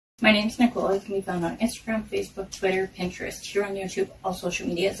My name is Nicole. I can be found on Instagram, Facebook, Twitter, Pinterest, here on YouTube, all social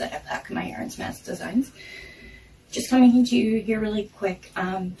medias that I pack my yarns, MadzDesignz. Just coming to you here really quick.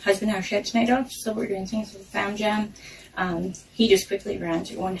 Husband actually had tonight off, so we're doing things with Fam Jam. He just quickly ran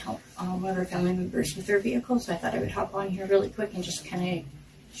to go and help one of our family members with their vehicle, so I thought I would hop on here really quick and just kind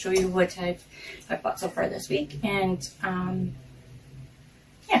of show you what I've bought so far this week. And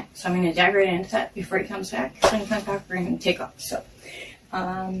yeah, so I'm going to dive right into that before he comes back. So when he comes back, we're going to take off. So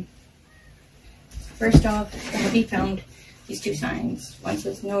first off, he found these two signs. One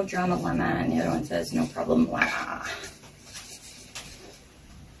says no drama llama, and the other one says no problem llama.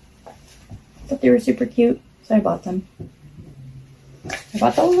 Thought they were super cute, so I bought them. I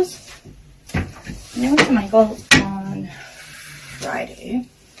bought those. And I went to Michael on Friday.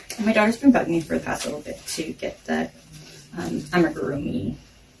 And my daughter's been bugging me for the past little bit to get that amigurumi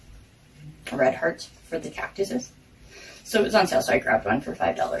red heart for the cactuses. So it was on sale, so I grabbed one for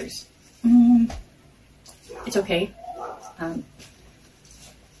 $5. It's okay.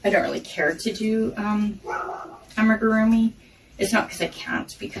 I don't really care to do amigurumi. It's not because I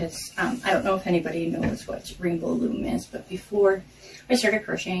can't, because I don't know if anybody knows what rainbow loom is, but before I started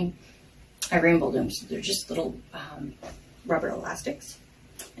crocheting, I rainbow looms. So they're just little rubber elastics,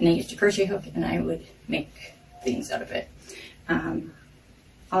 and I used a crochet hook, and I would make things out of it.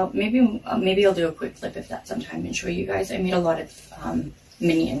 Maybe I'll do a quick flip of that sometime and show you guys. I made a lot of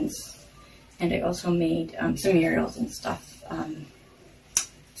minions, and I also made some murals and stuff.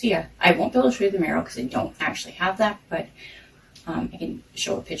 So yeah, I won't be able to show you the mural because I don't actually have that, but I can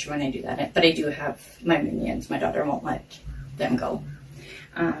show a picture when I do that. But I do have my minions. My daughter won't let them go.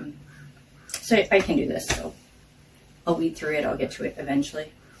 So I can do this, so I'll weed through it. I'll get to it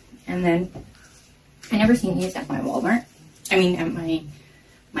eventually. And then I never seen these at my Walmart. I mean, at my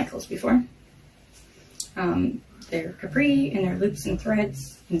Michael's before. They're capri, and they're loops and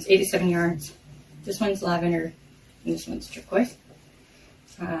threads, and it's 87 yards. This one's lavender, and this one's turquoise.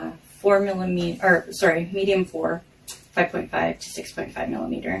 4mm, medium 4, 5.5 to 6.5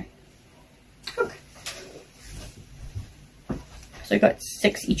 millimeter hook. So I got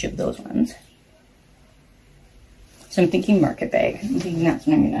 6 each of those ones. So I'm thinking market bag. I'm thinking that's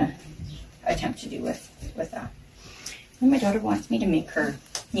what I'm gonna attempt to do with that. And my daughter wants me to make her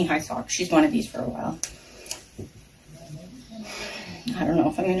knee-high socks. She's wanted these for a while. I don't know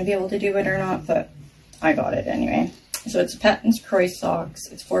if I'm going to be able to do it or not, but I got it anyway. So it's Patton's Croy socks.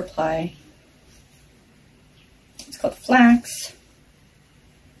 It's 4-ply. It's called Flax.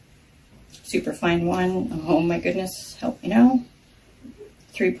 Super fine one. Oh my goodness, help me now.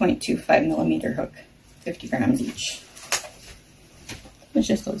 3.25 millimeter hook. 50 grams each. It's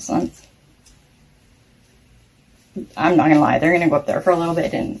just those ones. I'm not gonna lie, they're gonna go up there for a little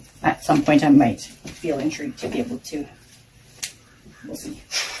bit, and at some point I might feel intrigued to be able to. We'll see.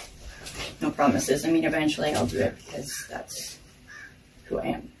 No promises. I mean, eventually I'll do it because that's who I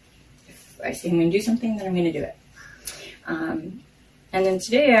am. If I say I'm gonna do something, then I'm gonna do it. And then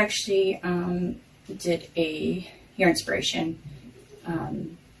today I actually did a Your Inspiration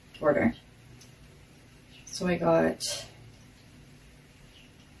order. So I got,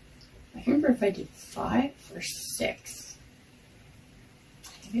 I can't remember if I did 5 or 6. I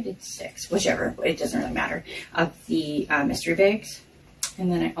think I did 6, whichever, it doesn't really matter, of the mystery bags. And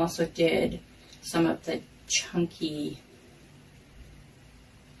then I also did some of the chunky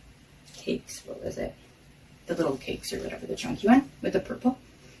cakes. What was it? The little cakes or whatever, the chunky one with the purple.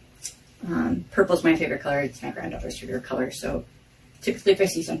 Purple's my favorite color. It's my granddaughter's favorite color. So typically if I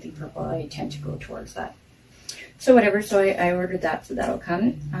see something purple, I tend to go towards that. So whatever, so I ordered that, so that'll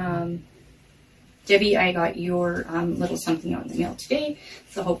come. Debbie, I got your little something out in the mail today,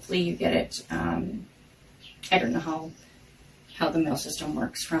 so hopefully you get it. I don't know how the mail system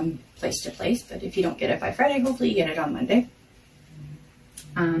works from place to place, but if you don't get it by Friday, hopefully you get it on Monday.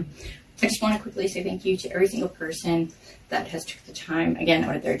 I just want to quickly say thank you to every single person that has took the time, again,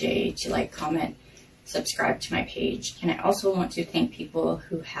 out of their day to like, comment, subscribe to my page. And I also want to thank people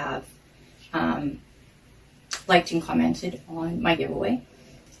who have liked and commented on my giveaway.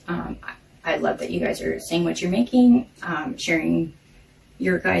 I love that you guys are saying what you're making, sharing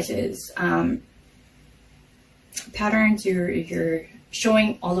your guys's patterns, you're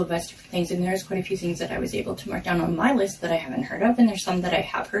showing all of us different things, and there's quite a few things that I was able to mark down on my list that I haven't heard of, and there's some that I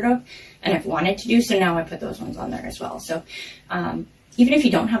have heard of and I've wanted to do, so now I put those ones on there as well. So even if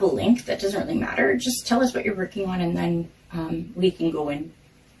you don't have a link, that doesn't really matter. Just tell us what you're working on, and then we can go and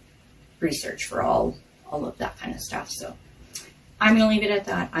research for all of that kind of stuff. So I'm going to leave it at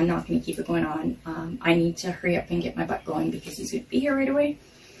that. I'm not going to keep it going on. I need to hurry up and get my butt going because he's going to be here right away.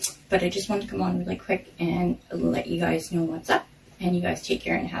 But I just wanted to come on really quick and let you guys know what's up And you guys take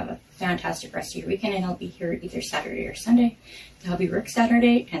care and have a fantastic rest of your weekend. And I'll be here either Saturday or Sunday. I'll be work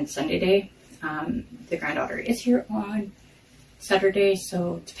Saturday and Sunday day. The granddaughter is here on Saturday,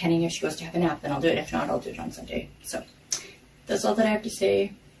 so depending if she goes to have a nap, then I'll do it. If not, I'll do it on Sunday. So that's all that I have to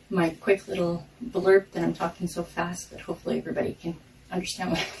say. My quick little blurb that I'm talking so fast that hopefully everybody can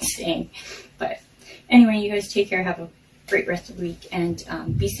understand what I'm saying. But anyway, you guys take care. Have a great rest of the week, and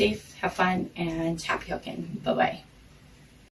be safe, have fun, and happy hooking. Bye-bye.